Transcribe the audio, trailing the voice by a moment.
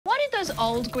those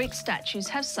old Greek statues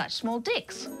have such small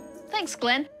dicks? Thanks,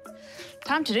 Glenn.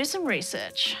 Time to do some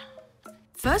research.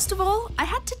 First of all, I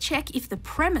had to check if the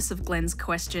premise of Glenn's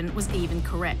question was even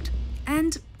correct.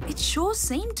 And it sure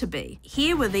seemed to be.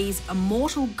 Here were these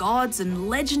immortal gods and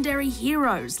legendary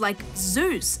heroes like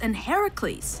Zeus and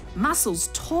Heracles, muscles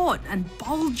taut and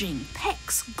bulging,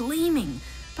 pecs gleaming,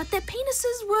 but their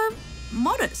penises were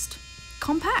modest,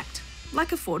 compact,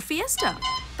 like a Ford Fiesta.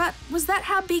 But was that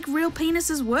how big real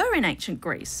penises were in ancient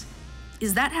Greece?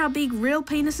 Is that how big real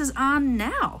penises are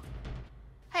now?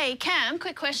 Hey, Cam,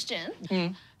 quick question.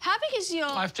 How big is your...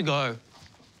 I have to go.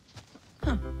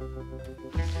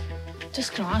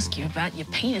 Just gonna ask you about your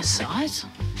penis size.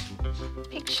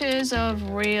 Pictures of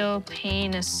real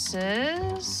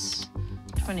penises,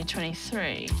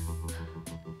 2023.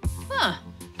 Huh.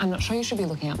 I'm not sure you should be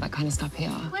looking up that kind of stuff here.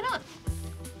 Why not?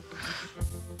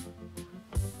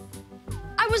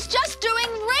 I was just doing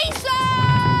research!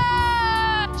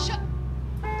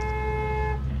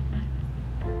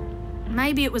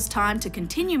 Maybe it was time to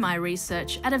continue my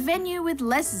research at a venue with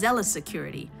less zealous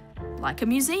security, like a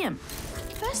museum.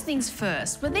 First things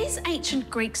first, were these ancient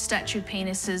Greek statue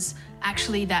penises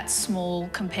actually that small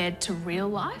compared to real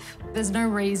life? There's no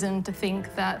reason to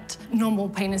think that normal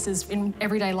penises in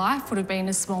everyday life would have been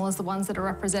as small as the ones that are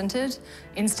represented.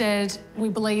 Instead, we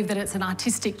believe that it's an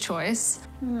artistic choice.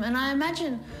 And I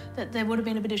imagine that there would have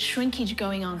been a bit of shrinkage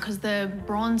going on because the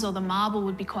bronze or the marble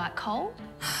would be quite cold.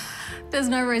 There's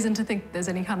no reason to think there's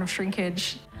any kind of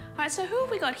shrinkage. All right, so who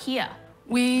have we got here?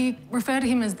 We refer to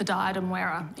him as the diadem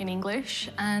wearer in English,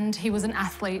 and he was an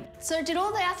athlete. So did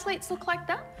all the athletes look like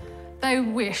that? They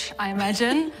wish, I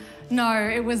imagine. No,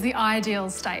 it was the ideal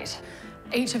state.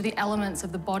 Each of the elements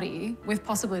of the body, with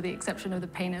possibly the exception of the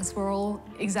penis, were all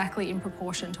exactly in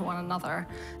proportion to one another.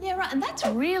 Yeah, right, and that's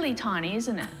really tiny,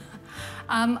 isn't it?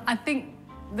 I think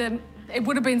it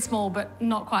would have been small, but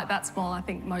not quite that small. I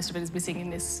think most of it is missing in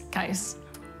this case.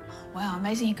 Wow,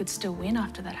 amazing he could still win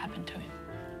after that happened to him.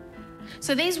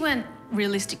 So these weren't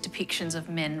realistic depictions of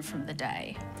men from the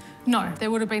day? No, there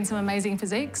would have been some amazing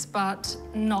physiques, but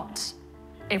not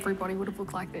everybody would have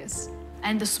looked like this.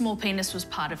 And the small penis was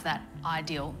part of that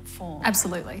ideal form?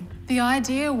 Absolutely. The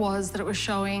idea was that it was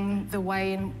showing the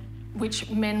way in which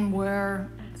men were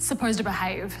supposed to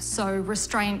behave, so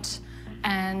restraint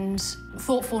and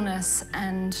thoughtfulness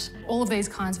and all of these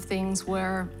kinds of things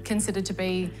were considered to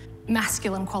be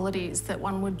masculine qualities that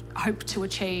one would hope to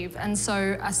achieve. And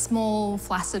so a small,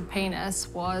 flaccid penis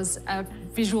was a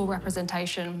visual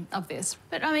representation of this.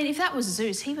 But, I mean, if that was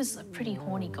Zeus, he was a pretty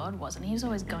horny god, wasn't he? He was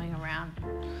always going around.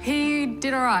 He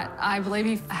did all right. I believe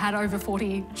he had over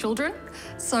 40 children.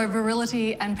 So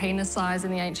virility and penis size in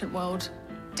the ancient world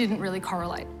didn't really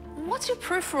correlate. What's your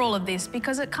proof for all of this?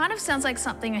 Because it kind of sounds like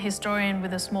something a historian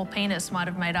with a small penis might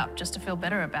have made up just to feel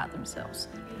better about themselves.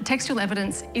 Textual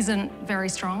evidence isn't very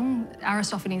strong.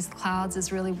 Aristophanes' Clouds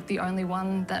is really the only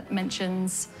one that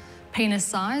mentions penis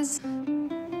size.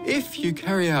 If you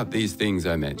carry out these things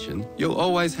I mentioned, you'll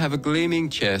always have a gleaming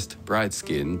chest, bright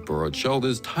skin, broad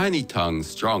shoulders, tiny tongue,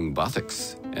 strong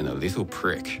buttocks, and a little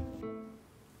prick.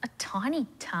 A tiny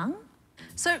tongue?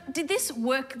 So did this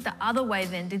work the other way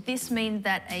then? Did this mean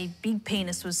that a big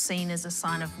penis was seen as a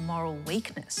sign of moral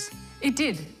weakness? It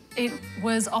did. It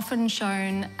was often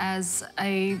shown as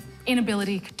an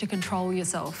inability to control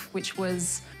yourself, which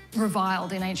was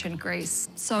reviled in ancient Greece.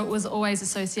 So it was always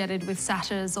associated with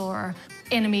satyrs or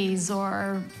enemies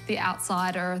or the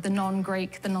outsider, the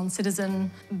non-Greek, the non-citizen,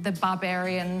 the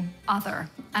barbarian other.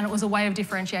 And it was a way of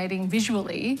differentiating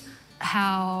visually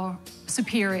how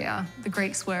superior the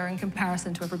Greeks were in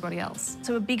comparison to everybody else.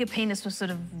 So a bigger penis was sort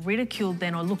of ridiculed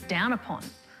then or looked down upon?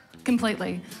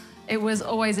 Completely. It was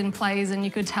always in plays and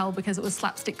you could tell because it was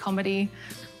slapstick comedy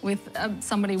with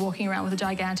somebody walking around with a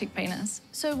gigantic penis.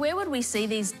 So where would we see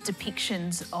these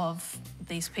depictions of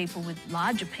these people with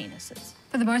larger penises?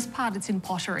 For the most part, it's in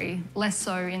pottery, less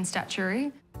so in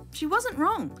statuary. She wasn't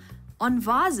wrong. On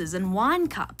vases and wine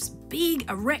cups, big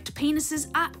erect penises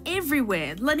are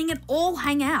everywhere, letting it all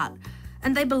hang out.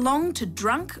 And they belong to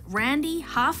drunk, randy,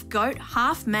 half-goat,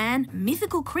 half-man,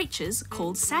 mythical creatures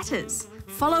called satyrs,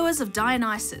 followers of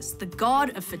Dionysus, the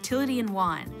god of fertility and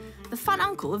wine, the fun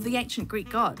uncle of the ancient Greek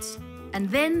gods. And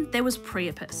then there was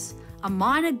Priapus, a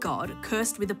minor god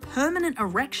cursed with a permanent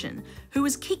erection who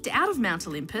was kicked out of Mount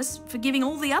Olympus for giving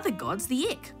all the other gods the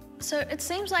ick. So it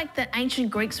seems like the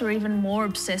ancient Greeks were even more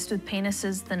obsessed with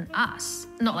penises than us.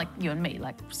 Not like you and me,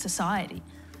 like society.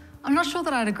 I'm not sure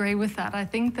that I'd agree with that. I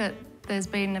think that there's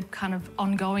been a kind of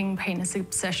ongoing penis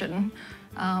obsession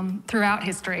throughout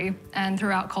history and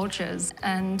throughout cultures.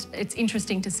 And it's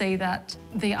interesting to see that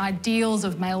the ideals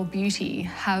of male beauty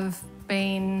have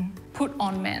been put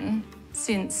on men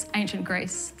since ancient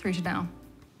Greece through to now.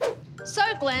 So,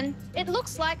 Glenn, it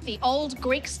looks like the old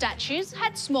Greek statues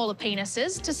had smaller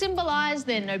penises to symbolise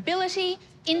their nobility,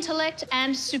 intellect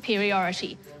and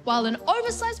superiority, while an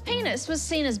oversized penis was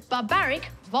seen as barbaric,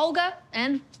 vulgar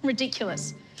and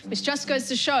ridiculous. Which just goes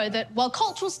to show that while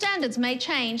cultural standards may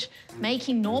change,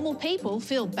 making normal people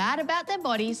feel bad about their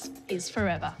bodies is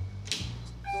forever.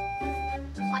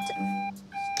 What?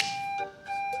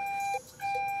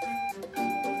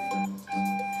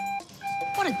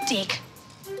 What a dick.